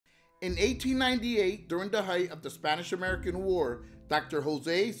In 1898, during the height of the Spanish-American War, Dr.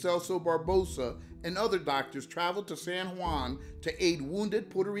 Jose Celso Barbosa and other doctors traveled to San Juan to aid wounded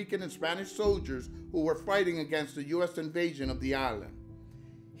Puerto Rican and Spanish soldiers who were fighting against the U.S. invasion of the island.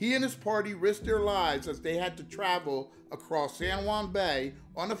 He and his party risked their lives as they had to travel across San Juan Bay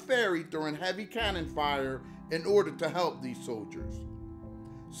on a ferry during heavy cannon fire in order to help these soldiers.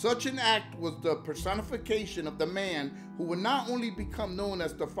 Such an act was the personification of the man who would not only become known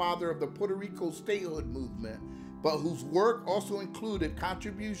as the father of the Puerto Rico Statehood movement, but whose work also included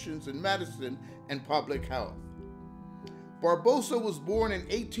contributions in medicine and public health. Barbosa was born in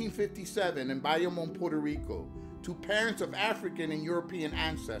 1857 in Bayamón, Puerto Rico, to parents of African and European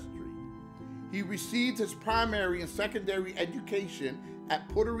ancestry. He received his primary and secondary education at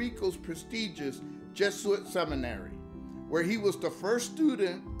Puerto Rico's prestigious Jesuit seminary, where he was the first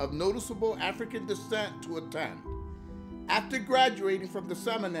student of noticeable African descent to attend. After graduating from the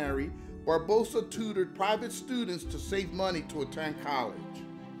seminary, Barbosa tutored private students to save money to attend college.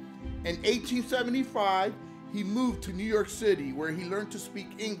 In 1875, he moved to New York City, where he learned to speak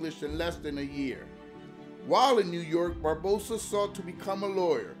English in less than a year. While in New York, Barbosa sought to become a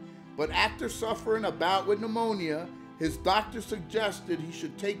lawyer, but after suffering a bout with pneumonia, his doctor suggested he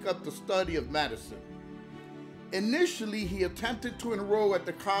should take up the study of medicine. Initially, he attempted to enroll at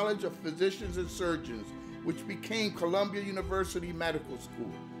the College of Physicians and Surgeons, which became Columbia University Medical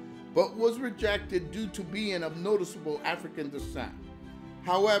School, but was rejected due to being of noticeable African descent.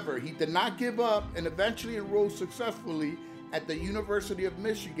 However, he did not give up and eventually enrolled successfully at the University of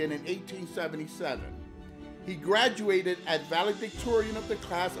Michigan in 1877. He graduated as valedictorian of the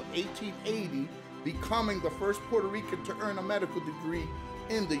class of 1880, becoming the first Puerto Rican to earn a medical degree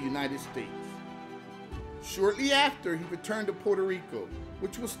in the United States. Shortly after, he returned to Puerto Rico,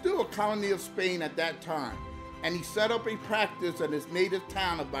 which was still a colony of Spain at that time, and he set up a practice at his native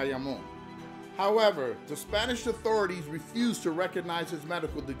town of Bayamón. However, the Spanish authorities refused to recognize his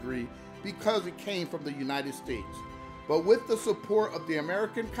medical degree because it came from the United States. But with the support of the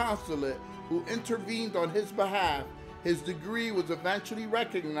American consulate, who intervened on his behalf, his degree was eventually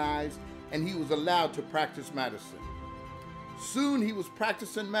recognized and he was allowed to practice medicine. Soon he was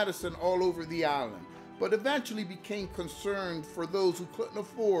practicing medicine all over the island, but eventually became concerned for those who couldn't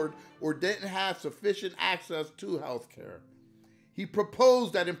afford or didn't have sufficient access to health care. He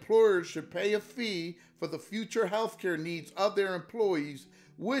proposed that employers should pay a fee for the future healthcare needs of their employees,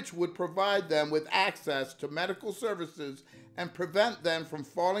 which would provide them with access to medical services and prevent them from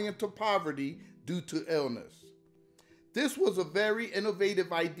falling into poverty due to illness. This was a very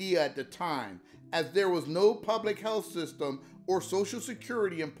innovative idea at the time, as there was no public health system or social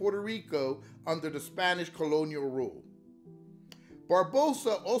security in Puerto Rico under the Spanish colonial rule.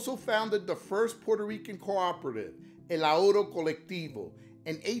 Barbosa also founded the first Puerto Rican cooperative, El Ahorro Colectivo,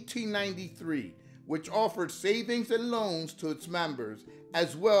 in 1893, which offered savings and loans to its members,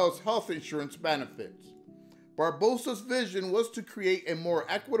 as well as health insurance benefits. Barbosa's vision was to create a more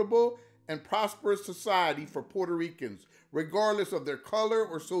equitable and prosperous society for Puerto Ricans, regardless of their color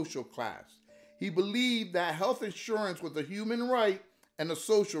or social class. He believed that health insurance was a human right and a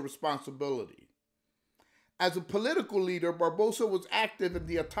social responsibility. As a political leader, Barbosa was active in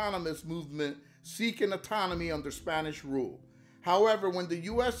the autonomous movement, seeking autonomy under Spanish rule. However, when the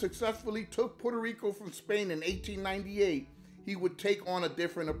U.S. successfully took Puerto Rico from Spain in 1898, he would take on a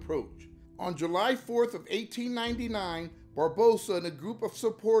different approach. On July 4th of 1899, Barbosa and a group of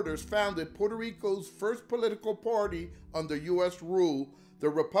supporters founded Puerto Rico's first political party under U.S. rule, the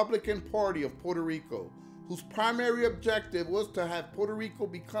Republican Party of Puerto Rico, whose primary objective was to have Puerto Rico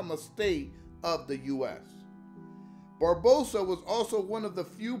become a state of the U.S. Barbosa was also one of the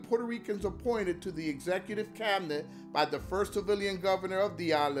few Puerto Ricans appointed to the executive cabinet by the first civilian governor of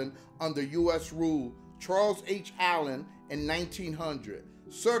the island under U.S. rule, Charles H. Allen, in 1900,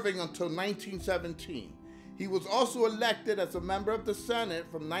 serving until 1917. He was also elected as a member of the Senate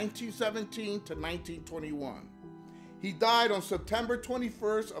from 1917 to 1921. He died on September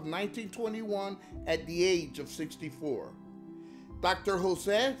 21st of 1921 at the age of 64. Dr.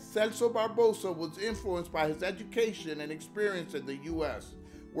 Jose Celso Barbosa was influenced by his education and experience in the U.S.,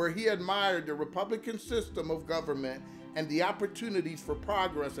 where he admired the Republican system of government and the opportunities for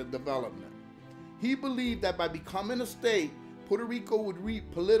progress and development. He believed that by becoming a state, Puerto Rico would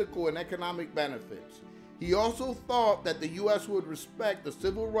reap political and economic benefits. He also thought that the U.S. would respect the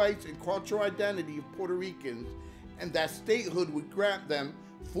civil rights and cultural identity of Puerto Ricans, and that statehood would grant them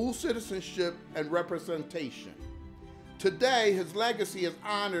full citizenship and representation. Today, his legacy is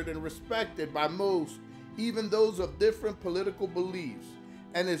honored and respected by most, even those of different political beliefs,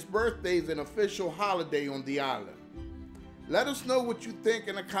 and his birthday is an official holiday on the island. Let us know what you think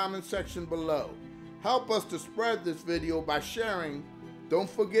in the comment section below. Help us to spread this video by sharing. Don't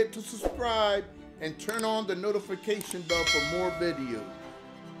forget to subscribe and turn on the notification bell for more videos.